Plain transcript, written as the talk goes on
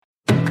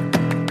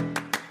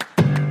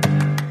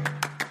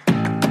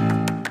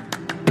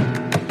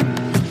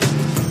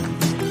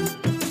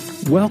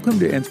Welcome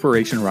to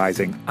Inspiration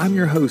Rising. I'm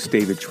your host,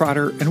 David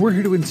Trotter, and we're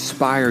here to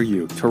inspire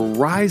you to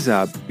rise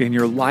up in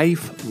your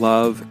life,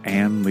 love,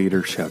 and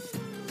leadership.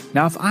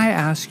 Now, if I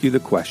ask you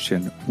the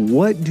question,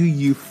 what do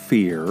you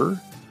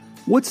fear?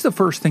 What's the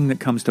first thing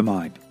that comes to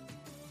mind?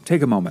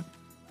 Take a moment.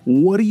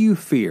 What do you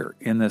fear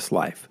in this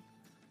life?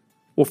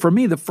 Well, for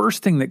me, the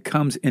first thing that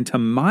comes into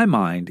my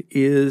mind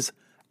is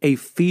a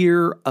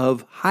fear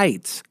of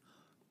heights.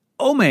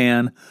 Oh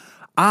man,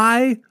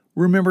 I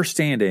remember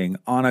standing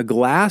on a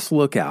glass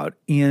lookout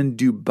in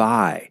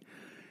Dubai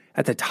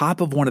at the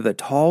top of one of the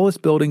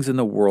tallest buildings in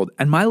the world,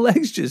 and my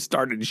legs just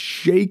started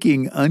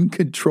shaking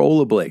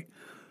uncontrollably.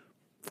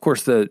 Of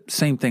course, the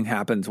same thing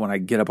happens when I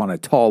get up on a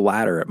tall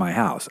ladder at my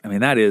house. I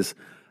mean, that is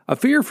a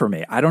fear for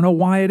me. I don't know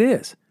why it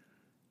is.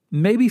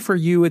 Maybe for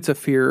you, it's a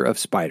fear of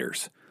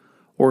spiders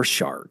or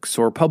sharks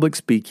or public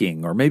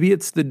speaking, or maybe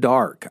it's the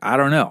dark. I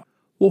don't know.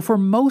 Well, for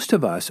most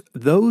of us,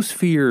 those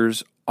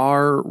fears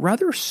are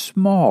rather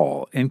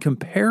small in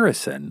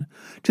comparison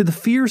to the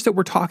fears that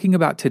we're talking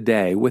about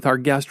today with our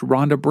guest,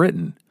 Rhonda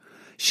Britten.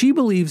 She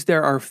believes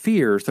there are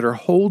fears that are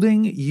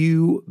holding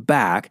you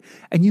back,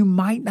 and you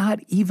might not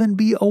even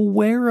be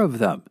aware of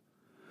them.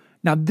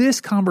 Now, this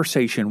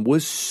conversation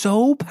was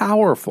so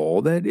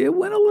powerful that it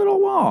went a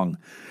little long.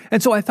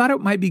 And so I thought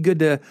it might be good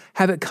to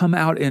have it come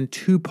out in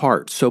two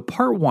parts. So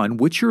part one,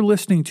 which you're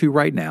listening to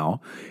right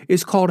now,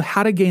 is called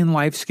How to Gain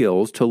Life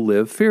Skills to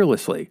Live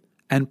Fearlessly.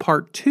 And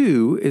part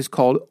two is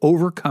called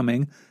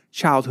Overcoming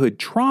Childhood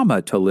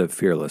Trauma to Live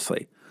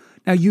Fearlessly.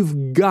 Now,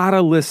 you've got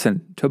to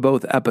listen to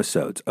both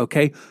episodes,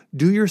 okay?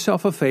 Do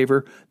yourself a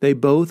favor. They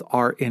both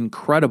are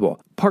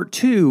incredible. Part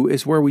two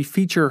is where we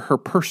feature her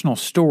personal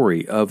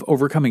story of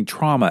overcoming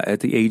trauma at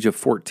the age of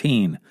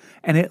 14,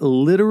 and it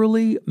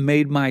literally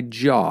made my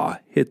jaw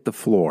hit the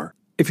floor.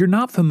 If you're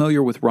not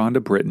familiar with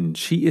Rhonda Britten,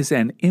 she is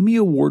an Emmy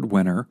Award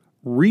winner,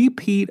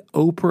 repeat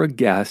Oprah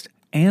guest,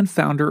 and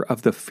founder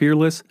of the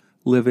Fearless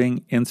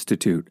Living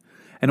Institute,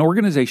 an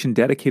organization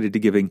dedicated to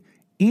giving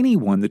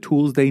anyone the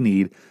tools they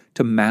need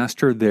to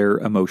master their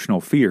emotional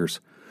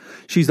fears.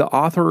 She's the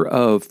author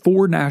of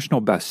 4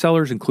 national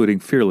bestsellers, including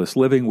Fearless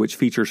Living, which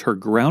features her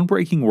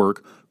groundbreaking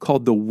work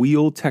called The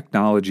Wheel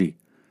Technology.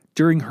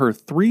 During her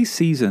 3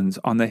 seasons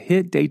on the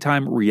hit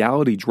daytime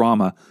reality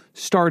drama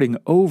Starting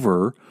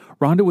Over,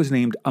 Rhonda was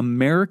named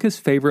America's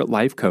favorite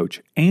life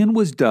coach and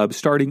was dubbed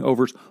Starting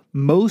Over's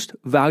most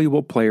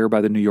valuable player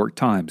by the New York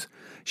Times.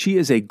 She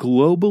is a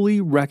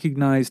globally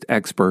recognized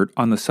expert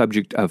on the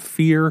subject of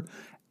fear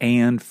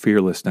and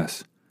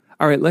fearlessness.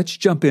 All right, let's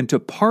jump into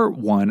part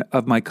one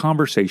of my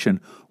conversation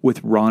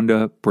with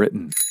Rhonda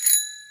Britten.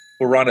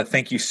 Well, Rhonda,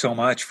 thank you so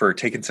much for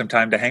taking some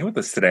time to hang with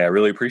us today. I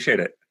really appreciate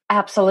it.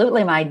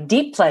 Absolutely, my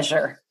deep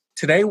pleasure.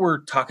 Today, we're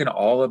talking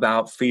all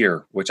about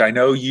fear, which I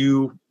know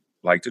you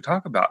like to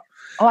talk about.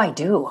 Oh, I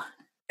do.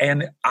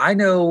 And I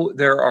know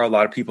there are a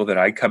lot of people that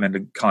I come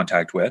into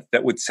contact with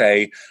that would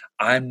say,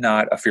 I'm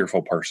not a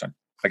fearful person.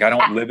 Like, I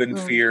don't live in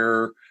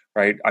fear,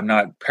 right? I'm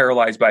not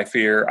paralyzed by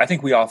fear. I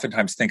think we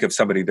oftentimes think of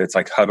somebody that's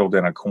like huddled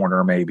in a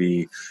corner,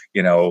 maybe,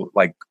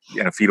 like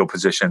in a fetal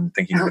position,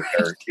 thinking that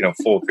they're,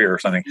 full of fear or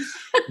something.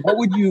 What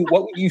would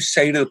you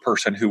say to the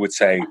person who would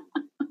say,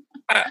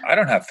 I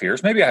don't have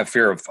fears. Maybe I have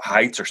fear of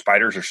heights or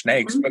spiders or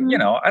snakes, but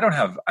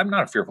I'm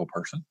not a fearful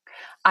person.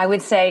 I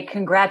would say,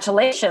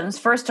 congratulations.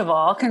 First of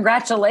all,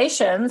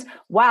 congratulations.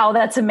 Wow,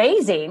 that's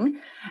amazing.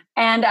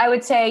 And I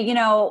would say,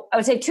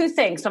 2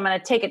 things. So I'm going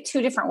to take it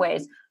 2 different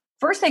ways.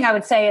 First thing I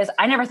would say is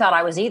I never thought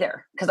I was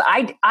either, because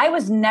I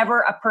was never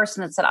a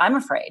person that said I'm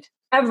afraid,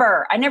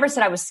 ever. I never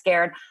said I was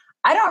scared.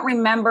 I don't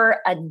remember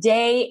a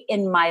day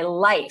in my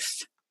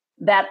life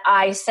that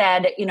I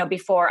said,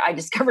 before I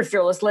discovered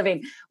Fearless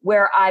Living,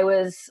 where I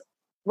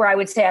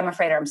would say I'm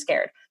afraid or I'm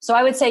scared. So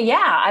I would say,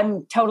 yeah,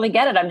 I'm totally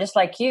get it. I'm just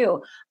like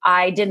you.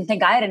 I didn't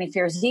think I had any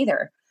fears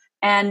either.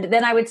 And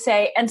then I would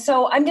say, and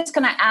so I'm just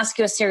going to ask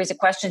you a series of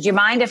questions. Do you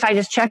mind if I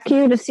just check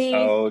you to see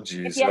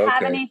if you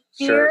have any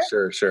fear?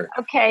 Sure.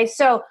 Okay.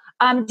 So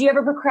do you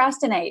ever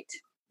procrastinate?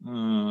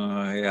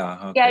 Yeah.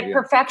 Okay, Get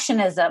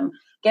perfectionism,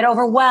 get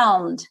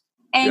overwhelmed,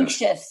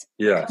 anxious,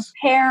 yes.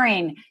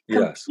 comparing,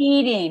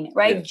 competing,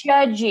 right? Yes.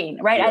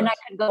 Judging, right? Yes. And I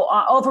could go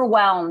on,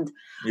 overwhelmed,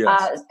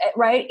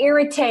 right?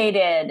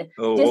 Irritated,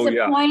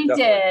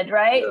 disappointed,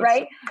 right? Yes.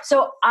 Right?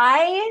 So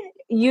I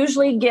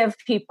usually give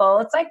people,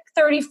 it's like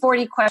 30,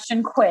 40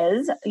 question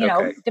quiz,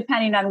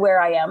 depending on where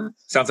I am.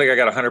 Sounds like I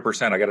got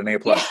 100%. I got an A+.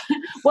 Yeah.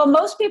 Well,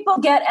 most people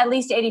get at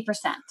least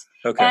 80%.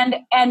 Okay.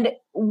 And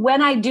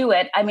when I do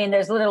it, I mean,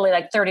 there's literally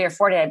like 30 or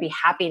 40. I'd be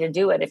happy to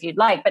do it if you'd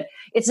like, but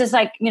it's just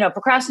like,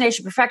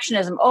 procrastination,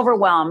 perfectionism,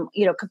 overwhelm,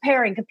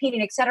 comparing,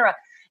 competing, etc.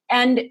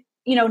 And,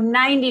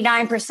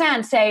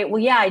 99% say,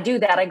 well, yeah, I do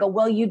that. I go,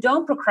 well, you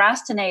don't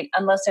procrastinate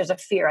unless there's a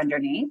fear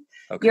underneath.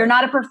 Okay. You're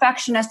not a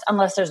perfectionist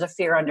unless there's a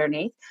fear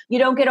underneath. You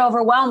don't get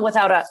overwhelmed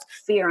without a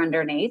fear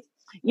underneath,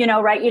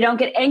 right? You don't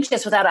get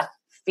anxious without a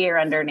fear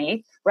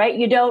underneath, right?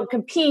 You don't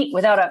compete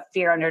without a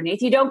fear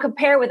underneath. You don't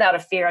compare without a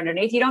fear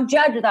underneath. You don't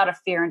judge without a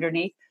fear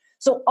underneath.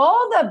 So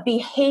all the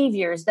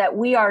behaviors that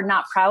we are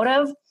not proud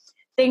of,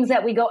 things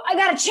that we go, I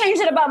got to change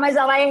it about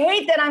myself. I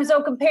hate that I'm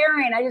so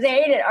comparing. I just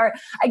hate it. Or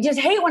I just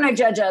hate when I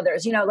judge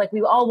others. Like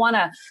we all want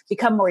to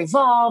become more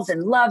evolved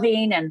and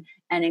loving and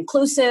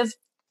inclusive.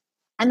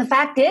 And the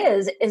fact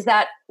is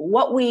that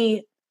what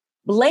we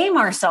blame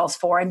ourselves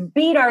for and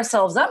beat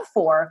ourselves up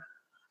for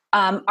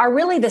are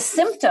really the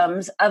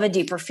symptoms of a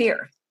deeper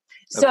fear.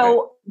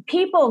 So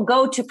people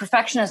go to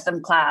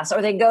perfectionism class,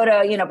 or they go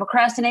to,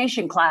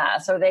 procrastination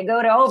class, or they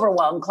go to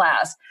overwhelm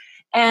class,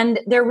 and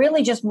they're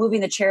really just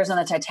moving the chairs on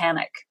the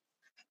Titanic,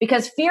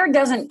 because fear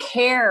doesn't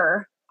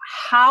care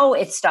how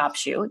it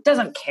stops you. It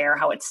doesn't care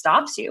how it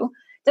stops you.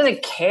 It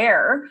doesn't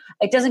care.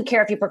 It doesn't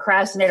care if you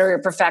procrastinate or you're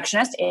a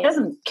perfectionist. It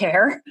doesn't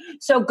care.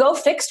 So go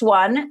fix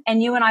one.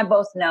 And you and I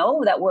both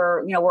know that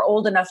we're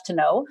old enough to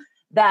know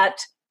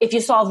that if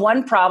you solve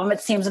one problem, it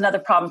seems another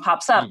problem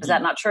pops up. Is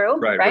that not true?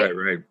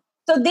 Right.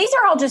 So these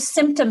are all just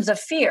symptoms of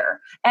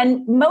fear.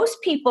 And most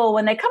people,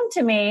 when they come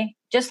to me,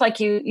 just like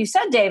you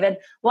said, David,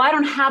 well, I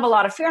don't have a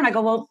lot of fear. And I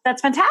go, well,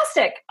 that's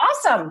fantastic.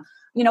 Awesome.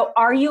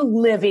 Are you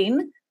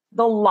living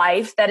the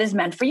life that is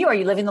meant for you? Are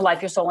you living the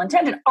life your soul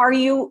intended? Are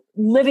you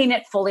living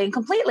it fully and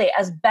completely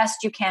as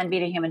best you can be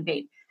a human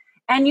being?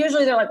 And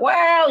usually they're like, well,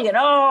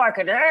 I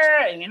could,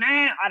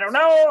 I don't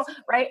know.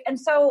 Right. And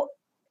so,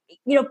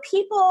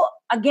 people,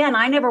 again,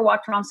 I never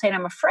walked around saying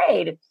I'm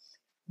afraid.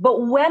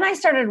 But when I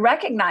started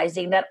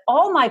recognizing that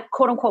all my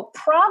quote unquote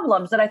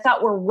problems that I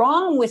thought were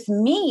wrong with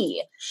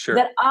me,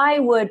 that I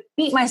would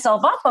beat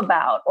myself up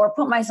about or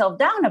put myself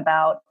down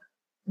about,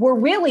 were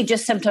really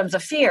just symptoms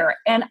of fear.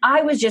 And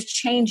I was just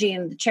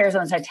changing the chairs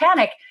on the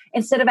Titanic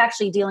instead of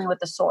actually dealing with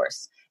the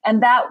source.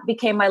 And that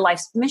became my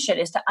life's mission,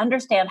 is to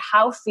understand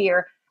how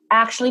fear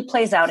actually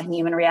plays out in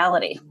human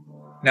reality.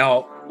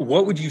 Now,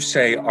 what would you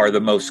say are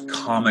the most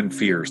common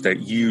fears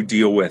that you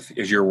deal with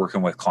as you're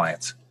working with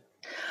clients?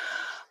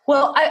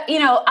 Well,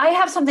 I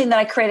have something that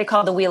I created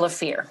called the Wheel of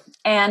Fear,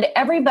 and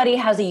everybody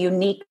has a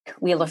unique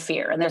Wheel of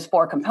Fear, and there's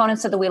 4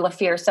 components of the Wheel of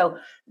Fear. So,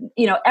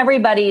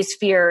 everybody's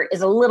fear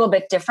is a little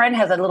bit different,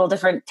 has a little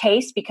different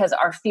taste, because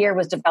our fear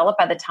was developed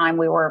by the time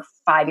we were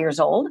 5 years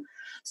old.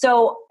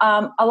 So,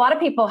 a lot of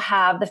people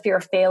have the fear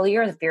of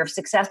failure, the fear of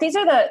success. These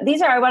are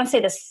I want to say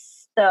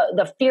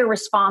the fear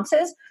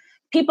responses.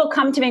 People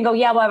come to me and go,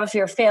 yeah, well, I have a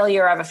fear of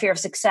failure. I have a fear of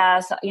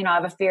success. I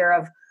have a fear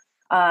of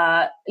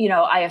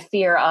I have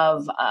fear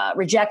of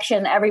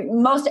rejection.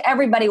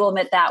 Everybody will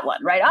admit that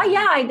one, right? Oh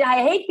yeah,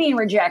 I hate being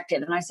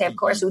rejected. And I say, of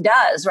course, who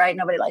does, right?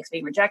 Nobody likes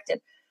being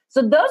rejected.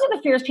 So those are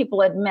the fears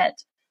people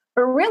admit.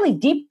 But really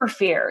deeper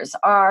fears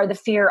are the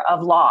fear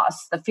of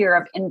loss, the fear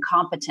of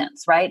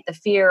incompetence, right? The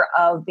fear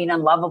of being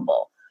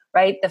unlovable,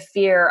 right? The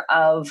fear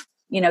of,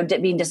 being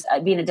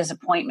a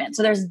disappointment.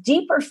 So there's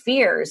deeper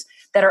fears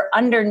that are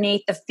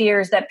underneath the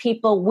fears that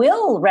people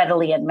will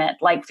readily admit,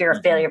 like fear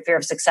of failure, fear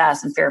of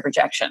success, and fear of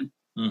rejection.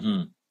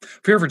 Mm-hmm.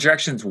 Fear of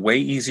rejection is way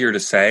easier to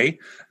say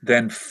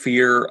than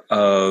fear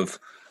of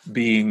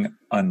being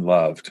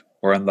unloved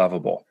or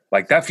unlovable.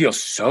 Like that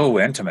feels so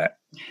intimate.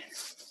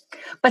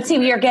 But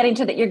see, you're getting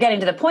to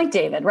the point,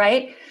 David,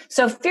 right?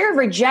 So fear of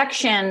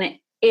rejection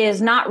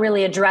is not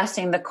really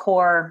addressing the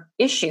core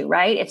issue,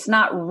 right? It's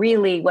not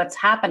really what's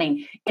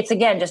happening. It's,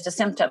 again, just a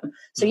symptom.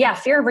 So yeah,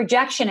 fear of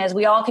rejection is,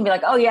 we all can be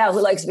like, oh yeah,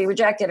 who likes to be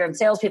rejected? And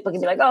salespeople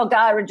can be like, oh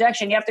God,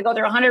 rejection. You have to go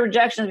through 100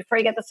 rejections before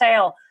you get the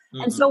sale.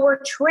 Mm-hmm. And so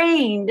we're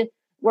trained,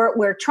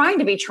 we're trying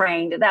to be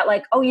trained that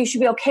like, oh, you should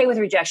be okay with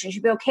rejection. You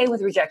should be okay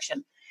with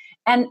rejection.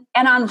 And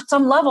on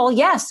some level,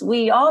 yes,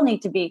 we all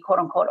need to be quote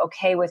unquote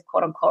okay with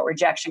quote unquote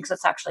rejection, because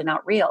it's actually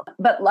not real.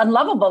 But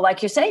unlovable,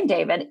 like you're saying,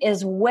 David,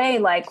 is way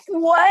like,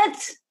 what?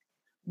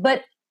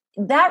 But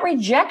that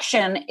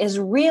rejection is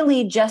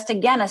really just,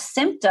 again, a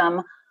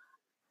symptom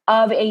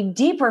of a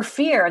deeper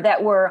fear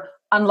that we're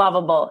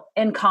unlovable,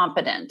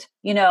 incompetent,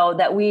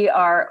 that we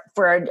are,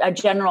 for a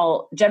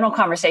general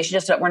conversation,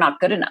 just that we're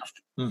not good enough.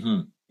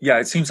 Mm-hmm. Yeah,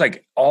 it seems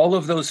like all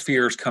of those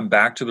fears come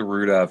back to the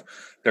root of,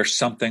 there's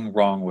something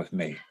wrong with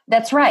me.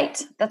 That's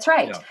right.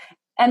 Yeah.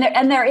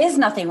 And there is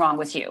nothing wrong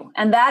with you.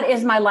 And that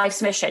is my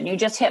life's mission. You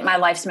just hit my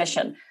life's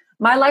mission.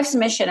 My life's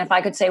mission, if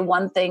I could say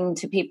one thing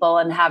to people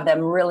and have them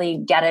really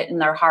get it in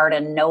their heart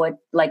and know it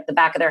like the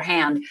back of their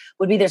hand,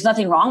 would be, there's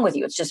nothing wrong with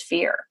you. It's just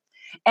fear.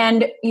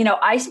 And,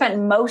 I spent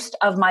most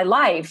of my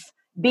life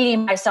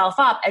beating myself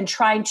up and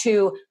trying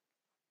to,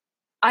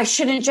 I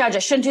shouldn't judge. I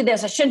shouldn't do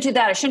this. I shouldn't do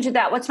that. I shouldn't do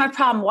that. What's my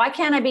problem? Why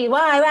can't I be?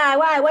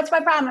 Why? What's my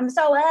problem? I'm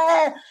so,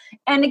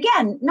 And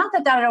again, not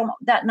that I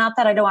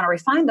don't want to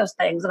refine those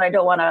things and I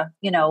don't want to,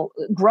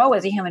 grow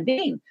as a human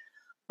being,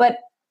 but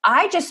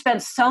I just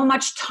spent so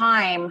much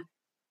time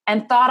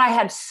and thought I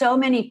had so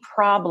many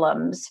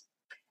problems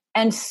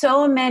and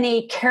so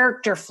many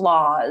character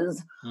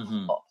flaws,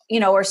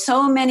 or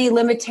so many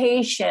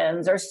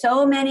limitations or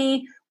so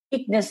many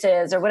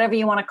weaknesses or whatever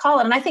you want to call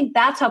it. And I think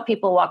that's how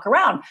people walk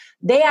around.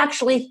 They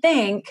actually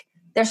think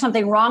there's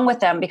something wrong with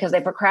them because they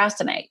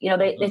procrastinate.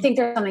 They think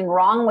there's something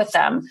wrong with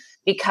them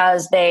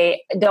because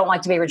they don't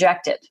like to be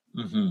rejected.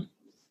 Mm-hmm.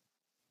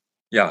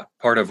 Yeah.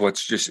 Part of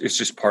it's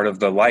just part of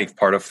the life,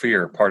 part of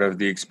fear, part of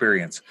the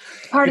experience.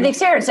 Part You of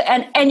the know, experience.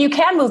 And you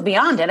can move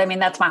beyond it. I mean,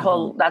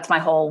 mhm. that's my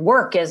whole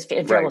work is in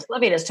Right. Fearless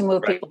Living, is to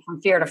move Right. people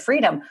from fear to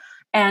freedom.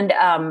 And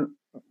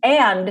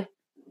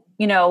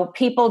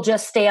people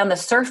just stay on the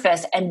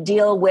surface and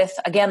deal with,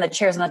 again, the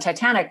chairs on the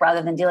Titanic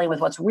rather than dealing with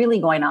what's really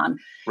going on.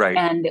 Right.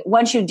 And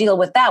once you deal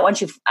with that,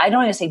 I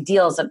don't even say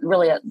deal is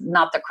really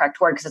not the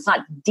correct word, because it's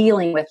not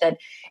dealing with it,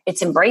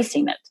 it's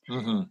embracing it.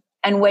 Hmm.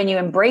 And when you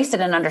embrace it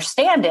and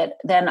understand it,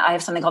 then I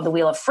have something called the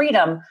Wheel of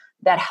Freedom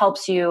that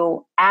helps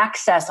you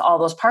access all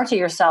those parts of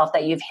yourself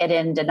that you've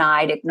hidden,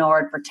 denied,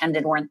 ignored,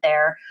 pretended weren't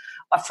there,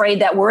 afraid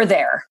that were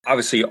there.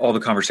 Obviously, all the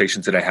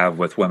conversations that I have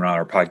with women on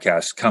our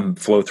podcast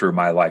flow through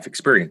my life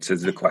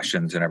experiences, the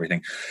questions and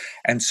everything.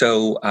 And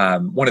so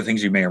one of the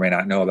things you may or may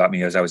not know about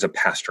me is I was a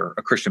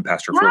Christian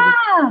pastor for over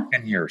Ah,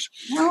 10 years.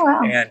 oh,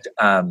 wow.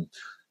 And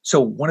so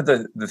one of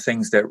the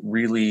things that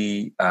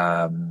really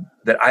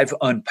that I've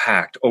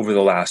unpacked over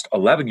the last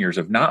 11 years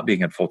of not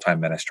being in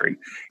full-time ministry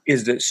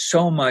is that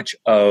so much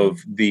of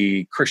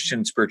the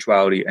Christian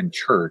spirituality and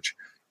church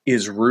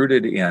is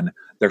rooted in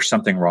there's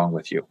something wrong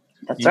with you.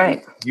 That's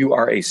right. You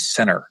are a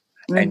sinner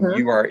and Mm-hmm.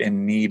 you are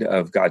in need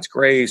of God's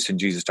grace and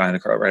Jesus dying on the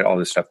cross, right? All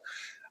this stuff.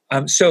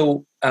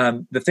 So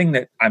the thing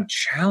that I'm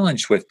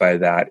challenged with by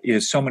that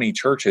is so many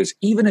churches,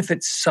 even if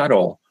it's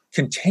subtle,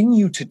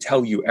 continue to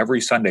tell you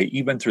every Sunday,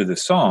 even through the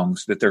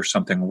songs, that there's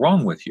something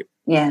wrong with you.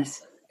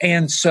 Yes.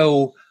 And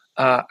so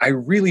I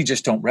really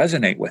just don't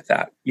resonate with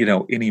that,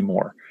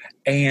 anymore.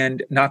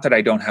 And not that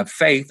I don't have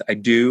faith, I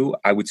do.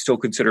 I would still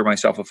consider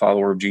myself a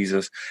follower of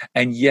Jesus.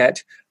 And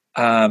yet,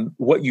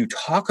 what you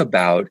talk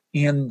about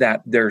in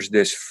that there's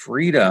this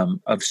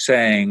freedom of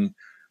saying,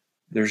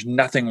 there's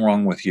nothing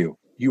wrong with you.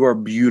 You are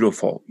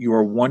beautiful. You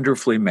are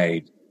wonderfully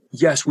made.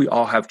 Yes, we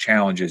all have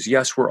challenges.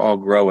 Yes, we're all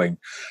growing.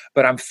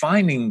 But I'm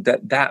finding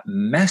that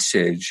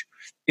message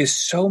is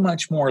so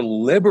much more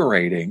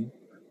liberating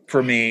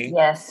for me,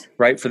 Yes.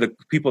 right? For the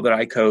people that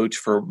I coach,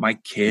 for my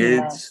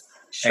kids. Yes.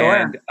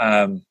 Sure.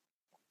 And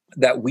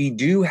that we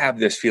do have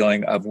this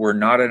feeling of we're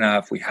not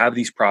enough. We have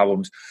these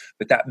problems.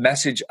 But that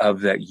message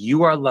of that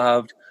you are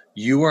loved,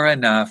 you are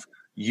enough,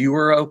 you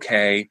are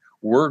okay,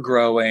 we're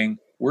growing,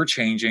 we're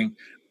changing.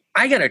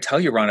 I got to tell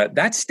you, Rhonda,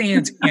 that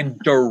stands in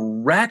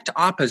direct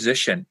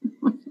opposition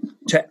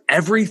to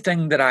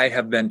everything that I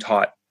have been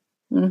taught,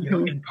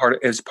 Mm-hmm.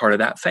 as part of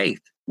that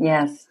faith.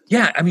 Yes.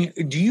 Yeah, I mean,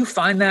 do you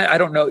find that? I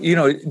don't know.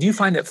 Do you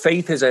find that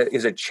faith is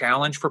a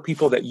challenge for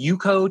people that you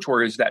coach,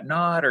 or is that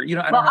not? Or I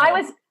Well, don't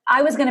know.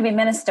 I was going to be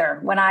minister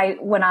when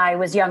I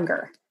was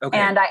younger, Okay.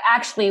 and I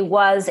actually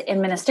was in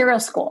ministerial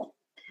school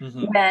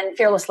Mm-hmm. when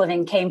Fearless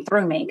Living came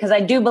through me, because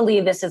I do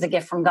believe this is a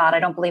gift from God. I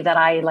don't believe that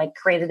I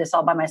created this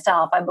all by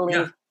myself. I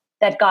believe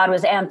that God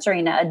was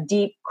answering a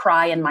deep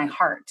cry in my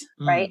heart,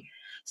 right?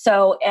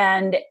 So,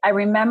 and I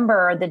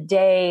remember the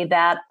day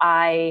that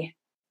I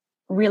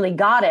really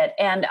got it,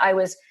 and I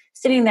was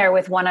sitting there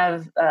with one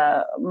of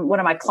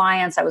my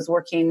clients. I was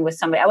working with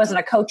somebody. I wasn't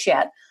a coach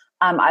yet.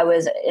 I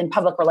was in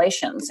public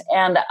relations,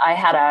 and I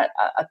had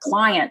a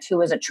client who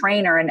was a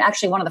trainer and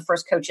actually one of the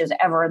first coaches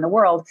ever in the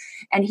world.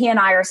 And he and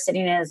I are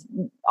sitting in his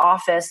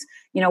office,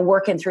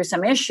 working through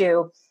some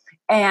issue.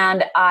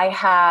 And I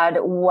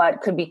had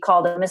what could be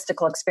called a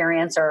mystical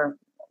experience, or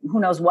who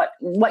knows what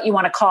you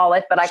want to call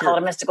it, but I call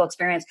it a mystical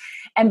experience.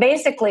 And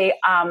basically,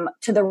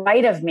 to the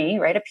right of me,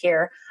 right up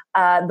here,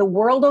 the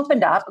world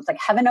opened up. It's like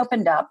heaven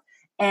opened up,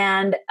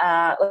 and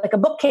like a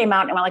book came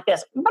out and went like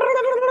this,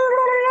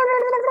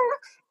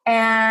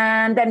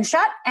 and then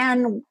shut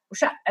and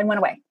went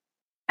away.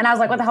 And I was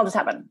like, what the hell just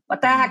happened?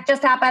 What the heck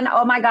just happened?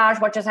 Oh my gosh,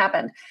 what just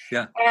happened?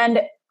 Yeah.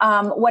 And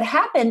what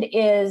happened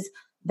is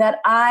that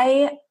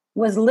I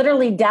was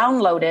literally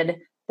downloaded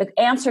the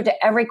answer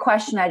to every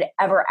question I'd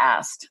ever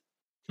asked.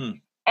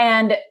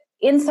 And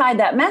inside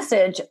that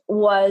message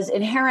was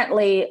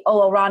inherently, oh,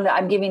 well, Rhonda,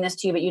 I'm giving this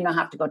to you, but you don't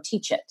have to go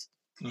teach it.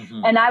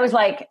 Mm-hmm. And I was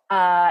like,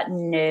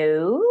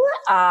 no,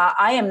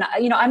 I am not,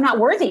 I'm not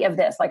worthy of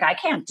this. Like, I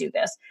can't do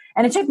this.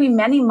 And it took me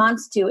many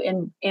months to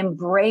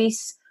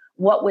embrace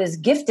what was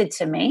gifted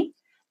to me.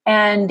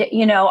 And,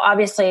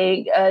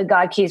 obviously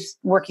God keeps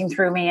working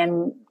through me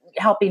and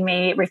helping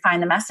me refine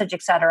the message,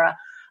 et cetera.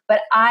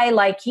 But I,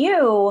 like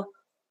you,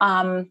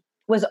 I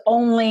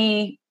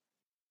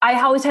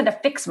always had to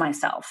fix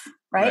myself.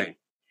 Right.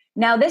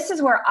 Now, this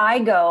is where I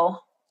go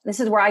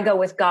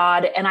with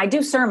God, and I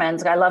do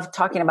sermons. I love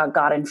talking about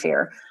God and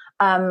fear.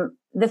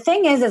 The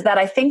thing is that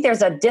I think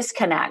there's a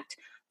disconnect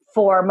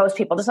for most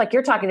people, just like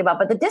you're talking about.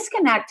 But the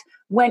disconnect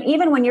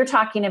even when you're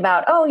talking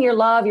about, oh, you're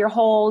loved, you're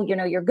whole,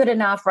 you're good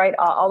enough, right?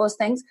 All those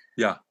things.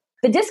 Yeah.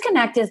 The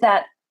disconnect is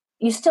that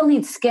you still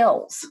need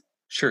skills.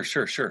 Sure.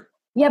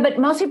 Yeah, but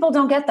most people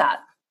don't get that.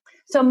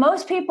 So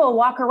most people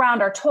walk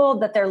around are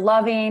told that they're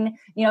loving,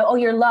 oh,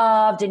 you're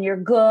loved and you're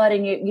good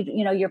and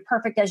you're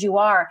perfect as you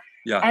are.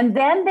 Yeah. And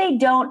then they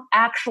don't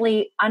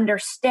actually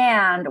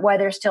understand why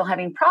they're still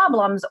having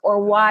problems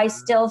or why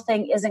still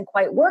thing isn't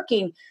quite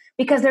working,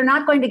 because they're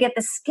not going to get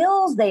the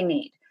skills they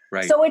need.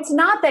 Right. So it's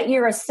not that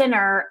you're a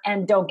sinner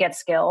and don't get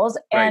skills,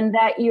 and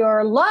that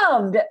you're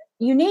loved.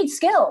 You need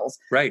skills.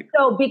 Right.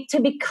 So to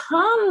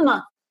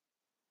become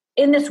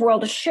in this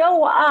world, to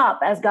show up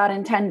as God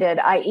intended,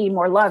 i.e.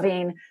 more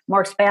loving,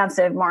 more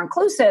expansive, more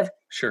inclusive.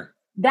 Sure.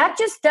 That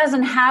just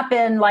doesn't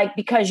happen like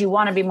because you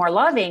want to be more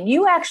loving.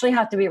 You actually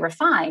have to be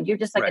refined. You're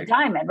just like a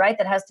diamond, right?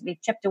 That has to be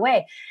chipped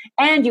away.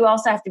 And you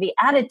also have to be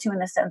added to in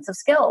the sense of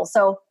skills.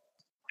 So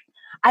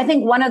I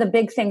think one of the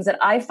big things that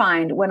I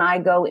find when I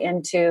go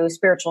into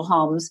spiritual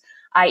homes,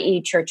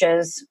 i.e.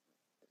 churches,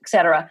 et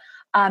cetera,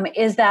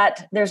 is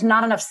that there's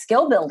not enough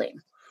skill building.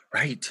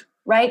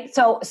 Right.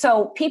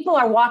 So people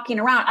are walking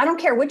around. I don't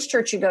care which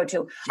church you go to.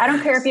 Yes. I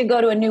don't care if you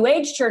go to a new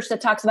age church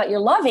that talks about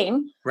you're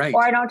loving,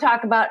 or I don't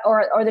talk about,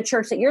 or the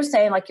church that you're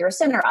saying, like you're a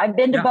sinner. I've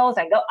been to both.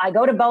 I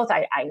go to both.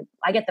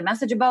 I get the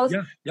message of both.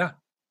 Yeah.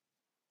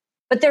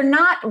 But they're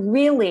not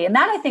really. And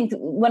that I think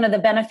one of the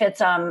benefits,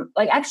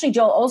 like actually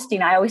Joel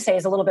Osteen, I always say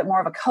is a little bit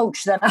more of a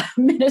coach than a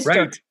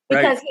minister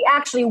because he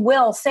actually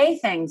will say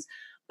things,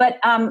 but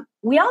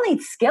we all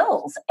need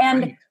skills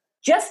and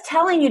just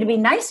telling you to be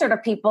nicer to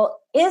people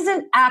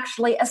isn't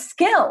actually a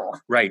skill.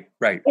 Right.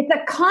 It's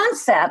a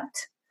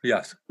concept.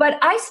 Yes. But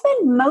I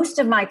spend most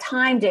of my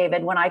time,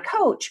 David, when I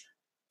coach,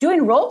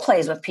 doing role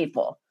plays with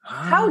people.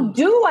 How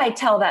do I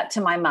tell that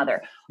to my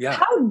mother? Yeah.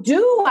 How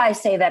do I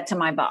say that to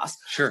my boss?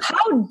 Sure.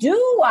 How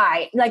do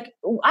I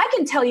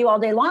can tell you all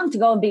day long to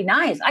go and be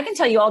nice. I can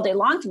tell you all day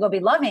long to go be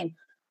loving.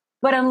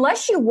 But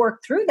unless you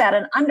work through that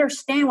and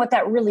understand what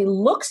that really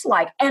looks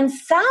like and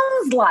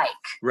sounds like,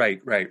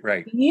 right,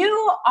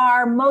 you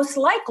are most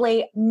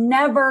likely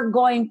never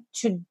going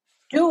to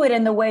do it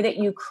in the way that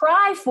you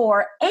cry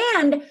for.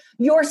 And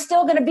you're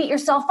still going to beat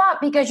yourself up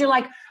because you're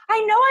like, I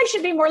know I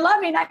should be more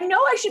loving. I know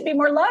I should be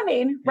more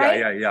loving.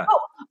 Right. Yeah. Oh,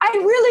 I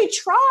really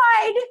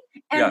tried.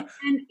 And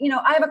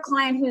I have a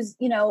client who's,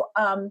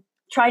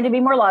 trying to be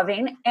more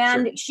loving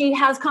and she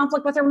has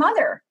conflict with her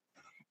mother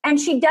and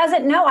she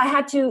doesn't know. I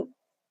had to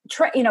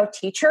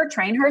teach her,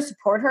 train her,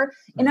 support her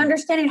in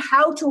understanding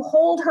how to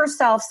hold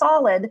herself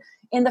solid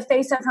in the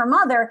face of her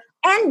mother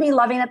and be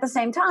loving at the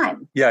same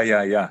time.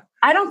 Yeah.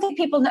 I don't think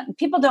people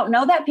don't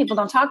know that. People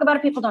don't talk about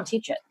it. People don't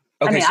teach it.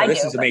 Okay,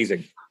 this is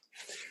amazing.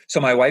 So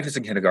my wife is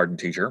a kindergarten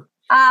teacher.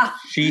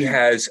 She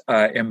has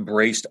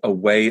embraced a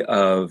way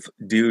of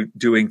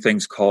doing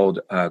things called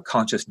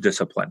conscious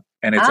discipline.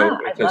 And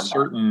it's a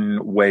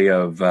certain way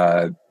of,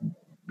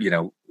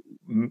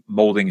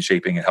 molding,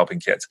 shaping, and helping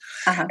kids.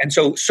 And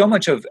so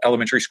much of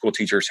elementary school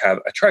teachers have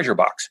a treasure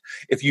box.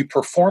 If you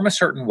perform a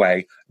certain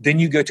way, then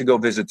you get to go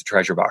visit the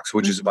treasure box,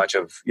 which is a bunch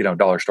of,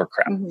 dollar store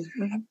crap.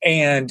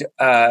 And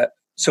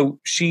so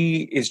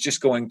she is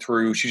just going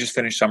through, she just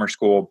finished summer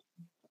school.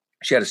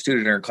 She had a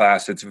student in her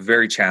class that's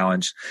very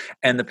challenged.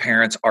 And the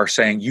parents are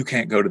saying, you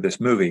can't go to this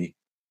movie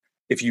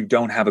if you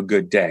don't have a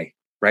good day.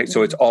 Right.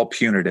 So it's all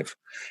punitive.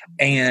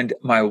 And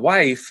my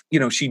wife,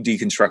 she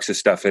deconstructs this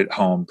stuff at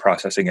home,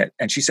 processing it.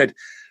 And she said,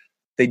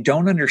 they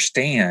don't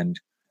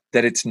understand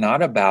that it's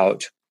not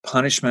about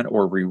punishment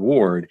or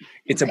reward.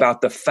 It's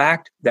about the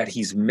fact that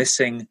he's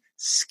missing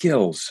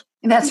skills.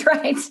 That's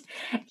right.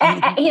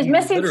 He's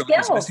missing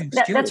skills.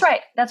 That's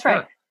right.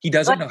 Yeah. He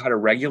doesn't know how to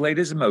regulate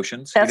his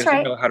emotions. He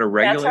doesn't know how to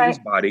regulate his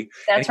body.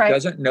 And he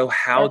doesn't know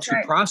how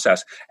to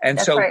process. And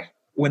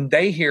when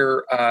they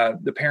hear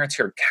the parents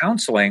hear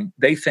counseling,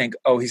 they think,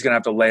 oh, he's going to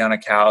have to lay on a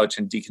couch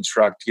and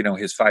deconstruct,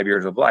 his 5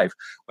 years of life.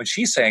 When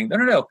she's saying,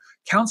 no.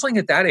 Counseling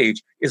at that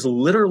age is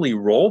literally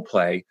role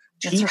play,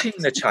 teaching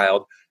the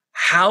child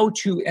how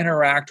to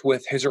interact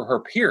with his or her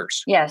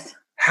peers. Yes.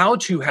 How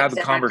to have a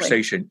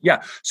conversation.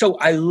 Yeah. So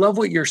I love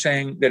what you're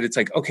saying, that it's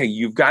like, okay,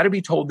 you've got to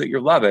be told that you're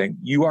loving,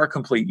 you are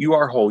complete, you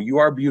are whole, you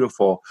are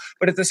beautiful.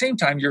 But at the same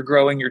time, you're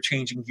growing, you're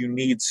changing, you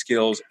need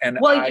skills. And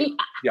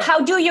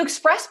how do you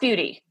express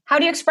beauty? How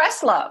do you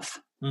express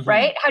love?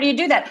 Right? How do you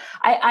do that?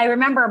 I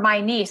remember my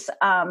niece,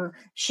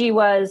 she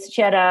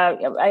had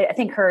I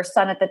think her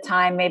son at the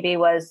time maybe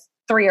was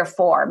 3 or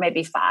 4,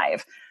 maybe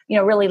 5,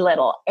 really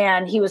little.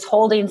 And he was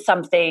holding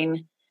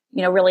something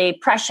really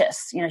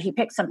precious. He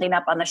picked something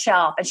up on the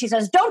shelf and she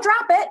says, don't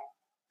drop it.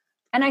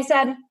 And I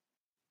said,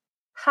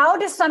 how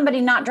does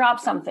somebody not drop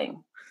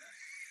something?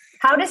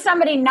 How does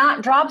somebody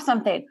not drop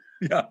something?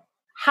 Yeah.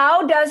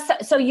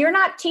 So you're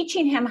not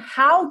teaching him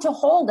how to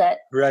hold it.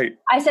 Right.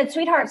 I said,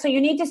 sweetheart, so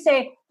you need to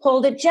say,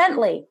 hold it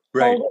gently,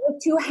 hold it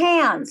with 2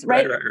 hands,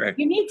 right? Right.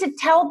 You need to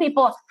tell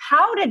people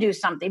how to do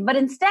something, but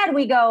instead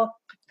we go,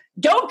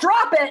 don't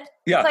drop it.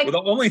 Yeah.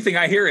 The only thing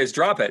I hear is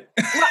drop it.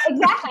 Well,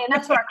 exactly. And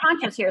that's what our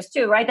conscience hears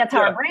too, right? That's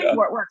how our brain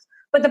works.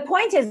 But the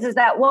point is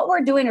that what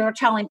we're doing is we're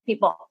telling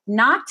people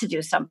not to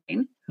do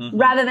something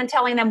rather than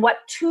telling them what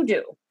to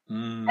do.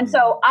 And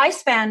so I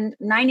spend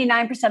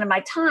 99% of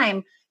my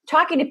time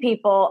talking to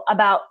people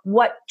about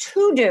what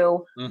to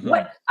do.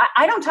 What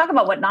I don't talk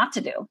about what not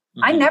to do.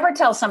 I never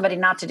tell somebody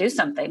not to do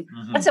something.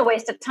 That's a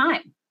waste of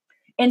time.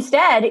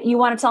 Instead, you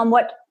want to tell them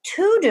what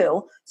to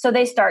do. So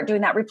they start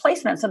doing that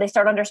replacement. So they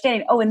start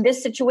understanding, oh, in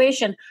this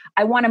situation,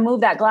 I want to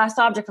move that glass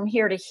object from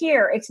here to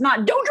here. It's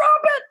not, don't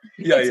drop it.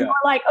 It's more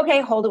like,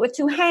 okay, hold it with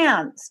two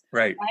hands.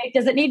 Right.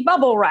 Does it need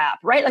bubble wrap?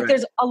 Right. Like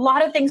there's a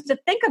lot of things to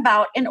think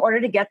about in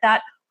order to get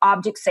that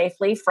object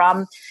safely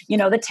from,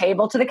 the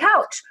table to the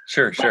couch.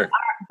 Sure.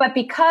 But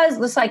because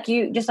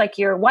just like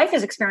your wife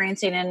is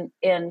experiencing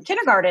in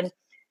kindergarten,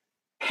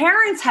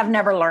 parents have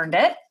never learned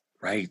it.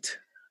 Right.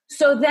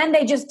 So then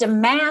they just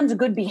demand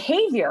good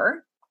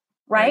behavior,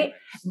 right?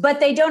 But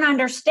they don't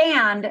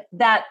understand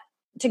that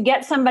to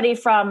get somebody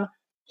from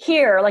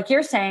here, like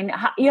you're saying,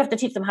 you have to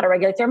teach them how to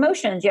regulate their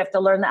emotions. You have to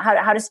learn that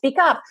how to speak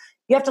up.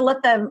 You have to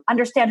let them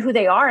understand who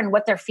they are and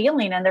what they're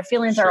feeling, and their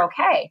feelings are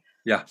okay.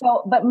 Yeah.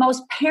 So, but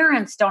most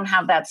parents don't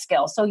have that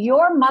skill. So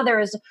your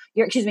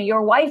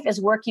wife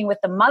is working with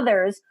the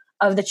mothers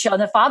of the children,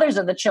 the fathers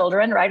of the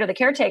children, right? Or the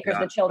caretakers of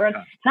the children.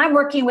 And I'm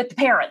working with the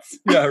parents.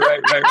 Yeah, right.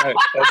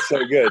 That's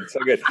so good. So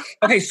good.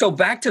 Okay. So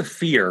back to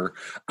fear.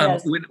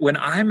 Yes. When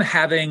I'm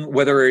having,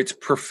 whether it's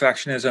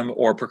perfectionism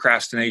or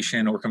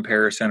procrastination or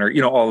comparison or,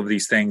 all of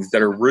these things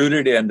that are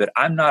rooted in that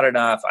I'm not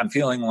enough, I'm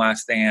feeling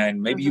less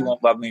than, maybe you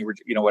won't love me,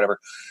 whatever.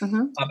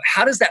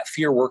 How does that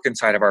fear work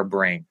inside of our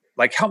brain?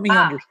 Like, help me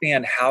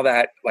understand how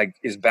that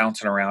is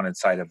bouncing around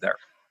inside of there.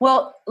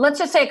 Well, let's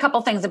just say a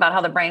couple things about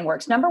how the brain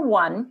works. Number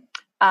one,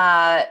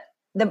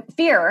 the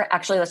fear,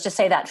 actually, let's just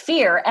say that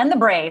fear and the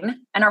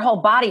brain and our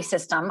whole body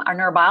system, our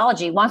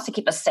neurobiology wants to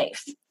keep us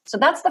safe. So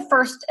that's the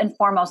first and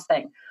foremost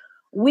thing.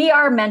 We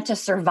are meant to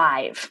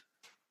survive.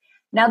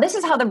 Now, this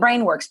is how the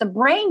brain works. The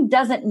brain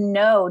doesn't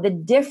know the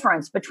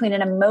difference between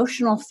an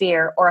emotional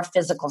fear or a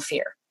physical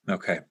fear.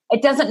 Okay.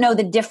 It doesn't know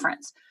the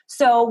difference.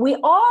 So we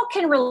all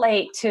can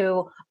relate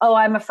to, oh,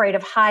 I'm afraid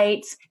of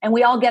heights. And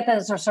we all get that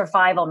as a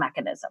survival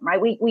mechanism, right?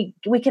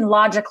 We can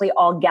logically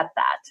all get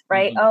that,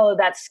 right? Oh,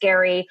 that's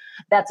scary.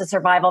 That's a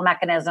survival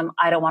mechanism.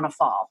 I don't want to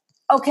fall.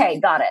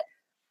 Okay, got it.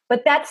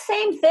 But that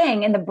same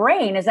thing in the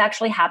brain is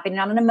actually happening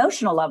on an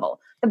emotional level.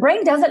 The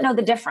brain doesn't know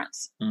the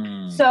difference.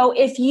 So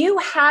if you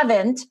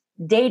haven't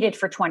dated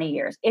for 20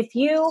 years, if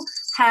you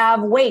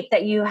have weight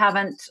that you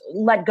haven't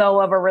let go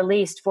of or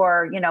released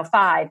for,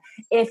 5,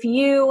 if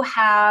you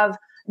have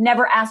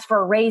never asked for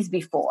a raise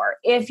before,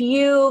 if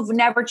you've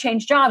never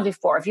changed jobs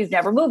before, if you've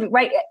never moved,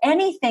 right?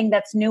 Anything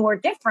that's new or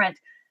different,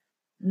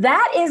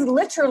 that is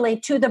literally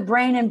to the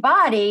brain and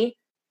body,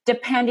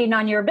 depending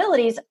on your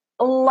abilities,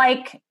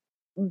 like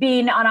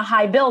being on a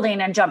high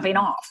building and jumping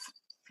off.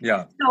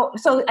 Yeah.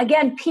 So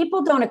again,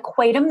 people don't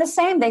equate them the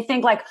same. They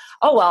think like,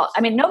 oh, well,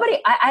 I mean,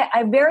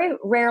 I very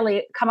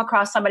rarely come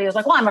across somebody who's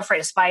like, well, I'm afraid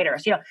of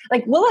spiders.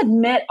 We'll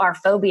admit our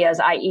phobias,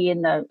 i.e.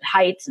 in the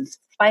heights and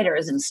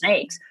spiders and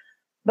snakes.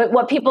 But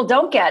what people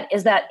don't get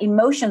is that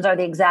emotions are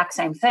the exact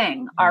same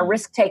thing. Our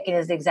risk taking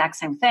is the exact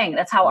same thing.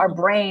 That's how our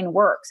brain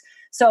works.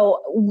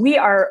 So we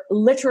are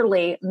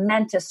literally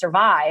meant to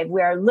survive.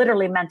 We are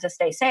literally meant to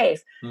stay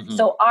safe.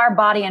 So our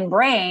body and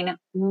brain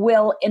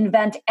will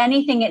invent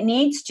anything it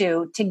needs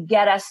to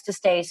get us to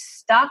stay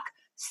stuck,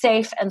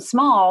 safe, and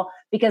small,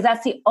 because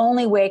that's the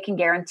only way it can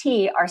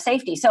guarantee our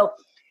safety. So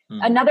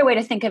another way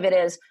to think of it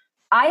is,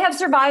 I have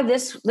survived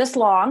this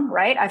long,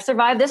 right? I've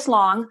survived this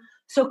long.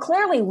 So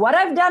clearly what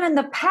I've done in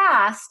the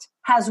past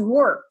has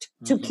worked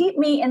to keep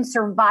me in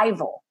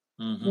survival,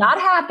 not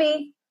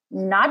happy,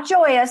 not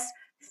joyous.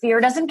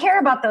 Fear doesn't care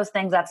about those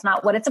things. That's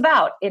not what it's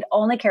about. It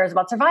only cares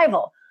about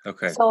survival.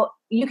 Okay. So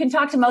you can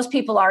talk to most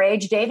people our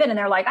age, David, and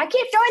they're like, I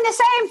keep doing the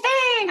same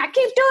thing. I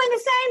keep doing the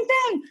same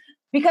thing.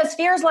 Because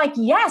fear is like,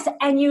 yes,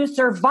 and you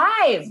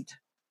survived.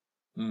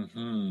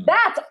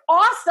 That's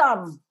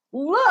awesome.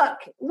 Look,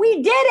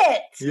 we did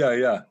it.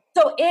 Yeah.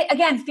 So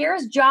again,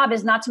 fear's job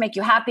is not to make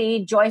you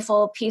happy,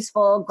 joyful,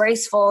 peaceful,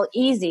 graceful,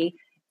 easy.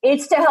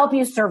 It's to help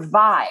you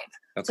survive.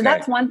 Okay. So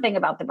that's one thing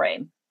about the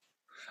brain.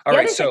 All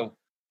right. So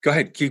go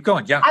ahead. Keep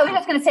going. Yeah. I was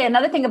just going to say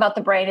another thing about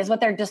the brain is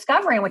what they're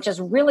discovering, which is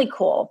really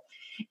cool,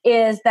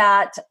 is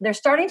that they're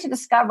starting to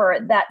discover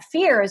that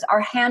fears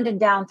are handed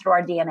down through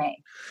our DNA.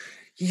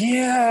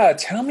 Yeah.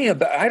 Tell me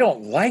about, I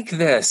don't like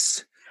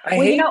this. I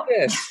hate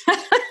this.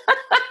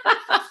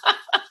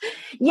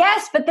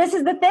 Yes, but this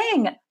is the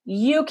thing.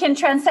 You can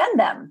transcend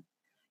them.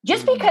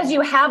 Just because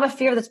you have a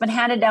fear that's been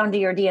handed down to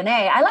your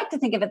DNA, I like to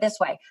think of it this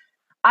way.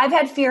 I've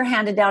had fear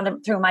handed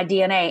down through my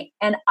DNA,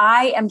 and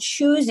I am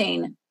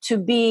choosing to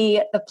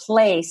be the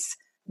place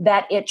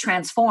that it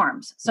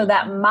transforms so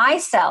that my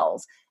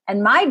cells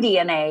and my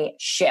DNA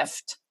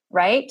shift,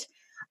 right?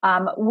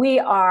 We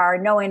are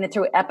knowing it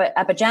through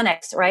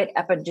epigenetics, right?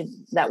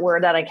 That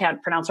word that I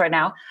can't pronounce right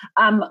now.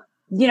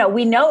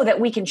 We know that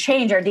we can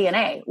change our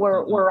DNA.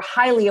 We're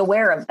highly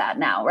aware of that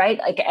now, right?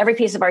 Like every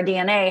piece of our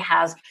DNA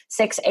has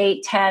 6,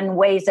 8, 10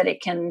 ways that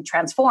it can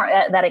transform,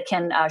 that it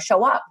can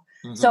show up.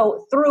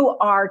 So through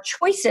our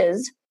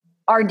choices,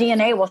 our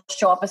DNA will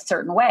show up a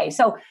certain way.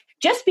 So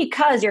just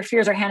because your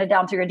fears are handed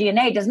down through your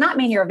DNA does not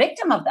mean you're a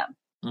victim of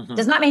them.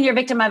 Does not mean you're a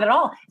victim of it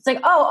all. It's like,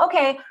 oh,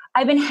 okay,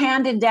 I've been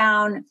handed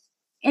down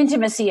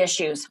intimacy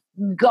issues.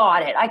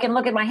 Got it. I can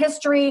look at my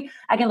history.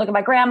 I can look at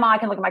my grandma. I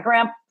can look at my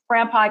grandpa.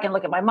 grandpa, I can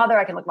look at my mother,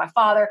 I can look at my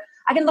father,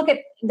 I can look at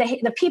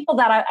the people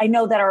that I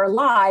know that are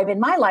alive in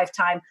my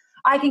lifetime.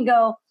 I can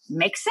go,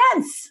 makes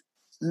sense.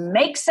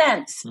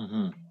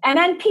 Mm-hmm. And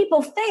then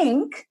people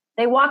think,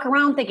 they walk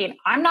around thinking,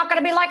 I'm not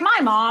going to be like my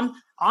mom.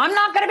 I'm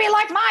not going to be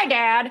like my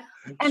dad.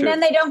 And then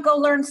they don't go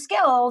learn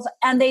skills,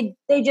 and they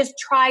just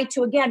try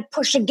to, again,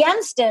 push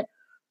against it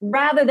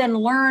rather than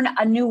learn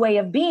a new way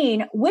of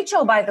being, which,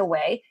 oh, by the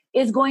way,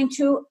 is going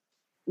to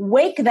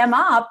wake them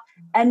up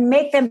and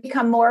make them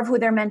become more of who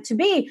they're meant to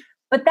be.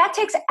 But that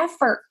takes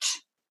effort,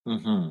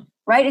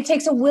 right? It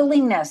takes a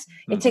willingness.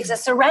 It takes a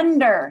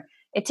surrender.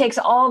 It takes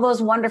all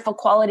those wonderful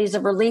qualities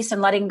of release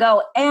and letting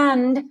go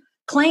and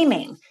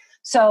claiming.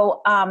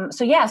 So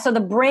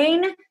the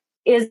brain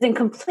is in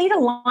complete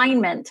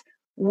alignment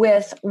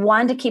with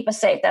one, to keep us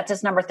safe. That's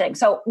its number thing.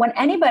 So when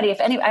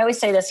I always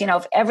say this,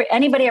 if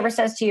anybody ever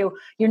says to you,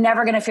 you're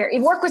never going to fear,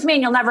 you work with me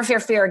and you'll never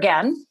fear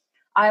again.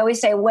 I always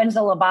say, when's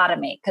the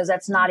lobotomy? Because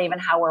that's not even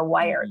how we're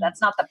wired.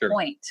 That's not the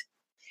point.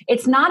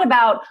 It's not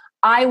about,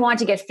 I want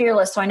to get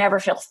fearless so I never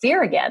feel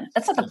fear again.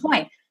 That's not the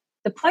point.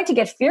 The point to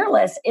get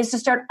fearless is to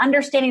start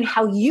understanding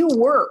how you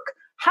work.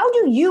 How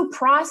do you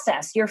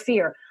process your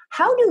fear?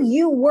 How do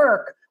you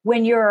work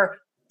when you're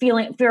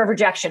feeling fear of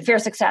rejection, fear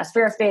of success,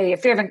 fear of failure,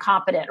 fear of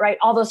incompetent, right?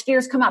 All those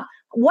fears come up.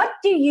 What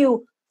do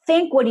you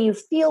think? What do you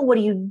feel? What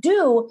do you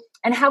do?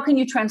 And how can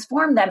you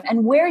transform them?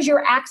 And where's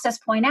your access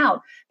point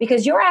out?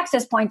 Because your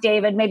access point,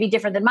 David, may be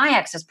different than my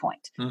access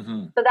point.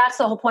 So that's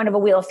the whole point of a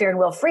Wheel of Fear and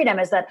Wheel of Freedom,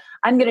 is that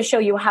I'm going to show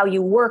you how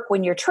you work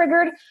when you're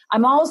triggered.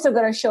 I'm also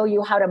going to show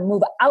you how to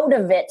move out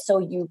of it so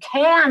you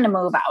can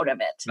move out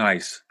of it.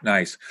 Nice.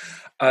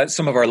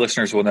 Some of our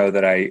listeners will know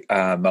that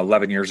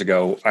 11 years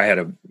ago, I had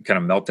a kind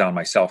of meltdown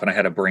myself, and I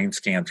had a brain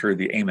scan through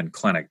the Amen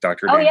Clinic,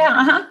 Dr. Oh,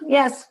 yeah.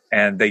 Yes.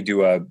 And they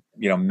do a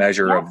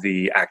measure of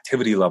the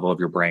activity level of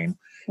your brain.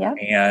 Yeah.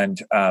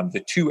 And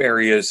the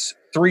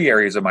 3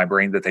 areas of my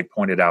brain that they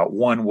pointed out,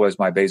 one was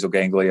my basal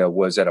ganglia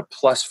was at a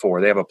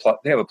 +4. They have a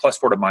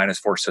 +4 to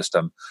 -4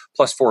 system,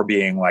 +4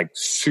 being like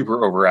super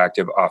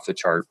overactive, off the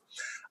chart.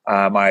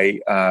 My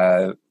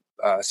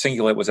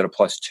cingulate was at a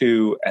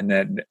 +2, and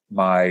then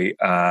my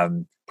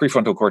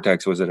prefrontal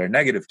cortex was at a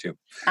 -2.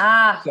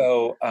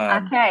 So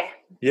okay.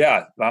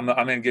 Yeah,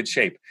 I'm in good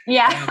shape.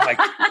 Yeah. And I'm like,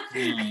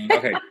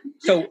 okay.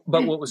 So,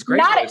 but what was great?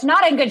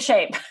 Not in good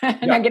shape.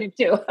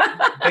 -2.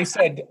 They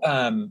said,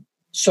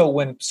 so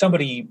when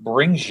somebody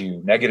brings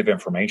you negative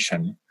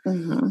information,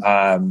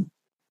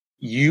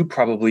 you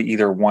probably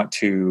either want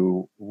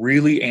to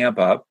really amp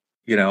up,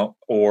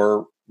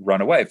 or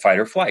run away, fight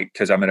or flight,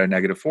 because I'm at a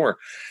 -4.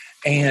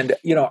 And,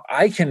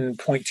 I can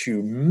point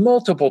to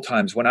multiple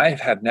times when I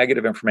have had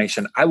negative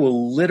information, I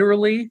will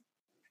literally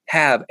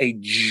have a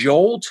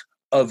jolt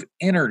of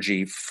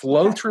energy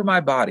flow through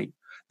my body.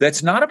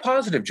 That's not a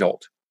positive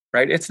jolt,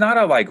 right? It's not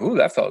a like, ooh,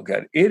 that felt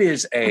good. It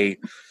is a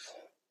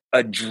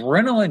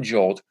adrenaline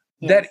jolt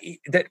that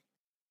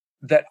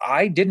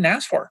I didn't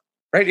ask for,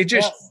 right? It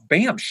just,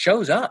 bam,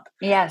 shows up.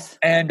 Yes.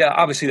 And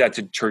obviously that's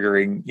a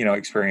triggering,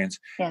 experience.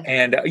 Yes.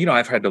 And,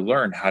 I've had to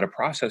learn how to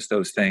process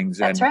those things.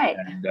 That's right.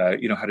 And,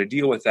 how to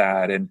deal with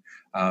that. And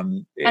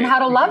how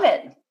to love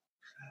it.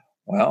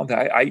 Well,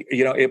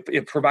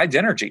 it provides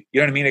energy. You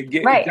know what I mean? It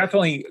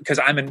definitely, because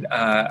I'm an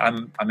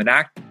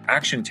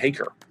action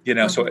taker.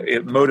 So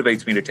it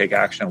motivates me to take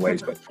action in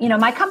ways. But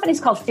my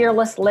company's called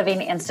Fearless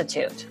Living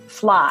Institute,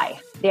 FLY,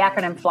 the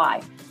acronym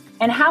FLY,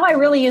 and how I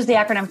really use the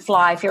acronym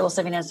FLY, Fearless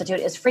Living Institute,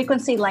 is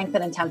frequency, length,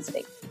 and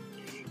intensity.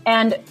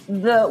 And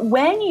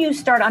when you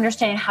start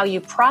understanding how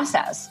you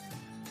process,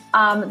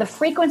 the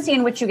frequency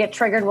in which you get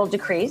triggered will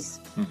decrease.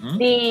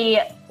 The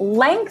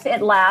length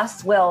it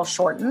lasts will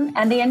shorten,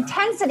 and the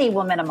intensity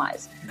will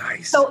minimize.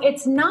 Nice. So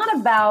it's not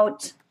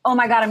about, oh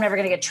my God, I'm never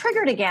going to get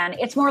triggered again.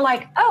 It's more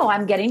like, oh,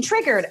 I'm getting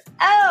triggered.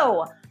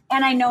 Oh,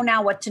 and I know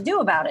now what to do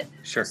about it.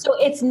 Sure. So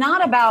it's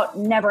not about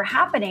never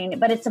happening,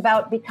 but it's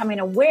about becoming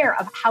aware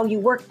of how you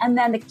work. And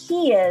then the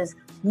key is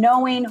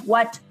knowing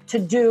what to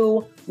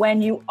do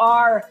when you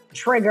are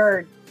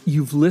triggered.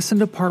 You've listened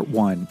to part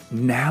 1.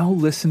 Now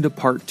listen to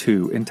part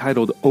 2,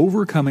 entitled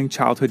Overcoming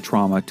Childhood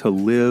Trauma to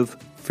Live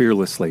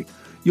Fearlessly.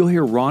 You'll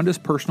hear Rhonda's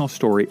personal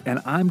story,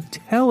 and I'm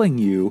telling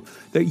you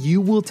that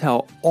you will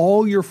tell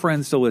all your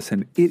friends to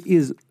listen. It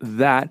is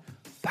that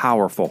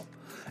powerful.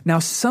 Now,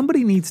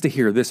 somebody needs to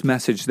hear this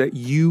message that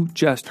you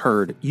just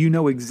heard. You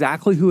know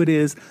exactly who it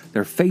is.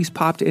 Their face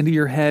popped into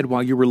your head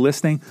while you were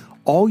listening.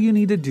 All you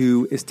need to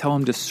do is tell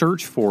them to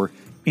search for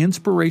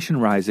Inspiration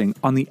Rising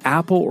on the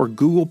Apple or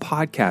Google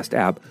podcast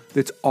app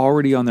that's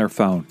already on their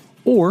phone,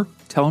 or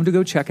tell them to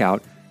go check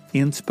out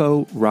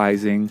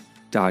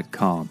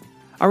insporising.com.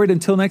 All right,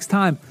 until next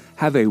time,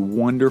 have a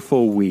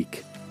wonderful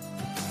week.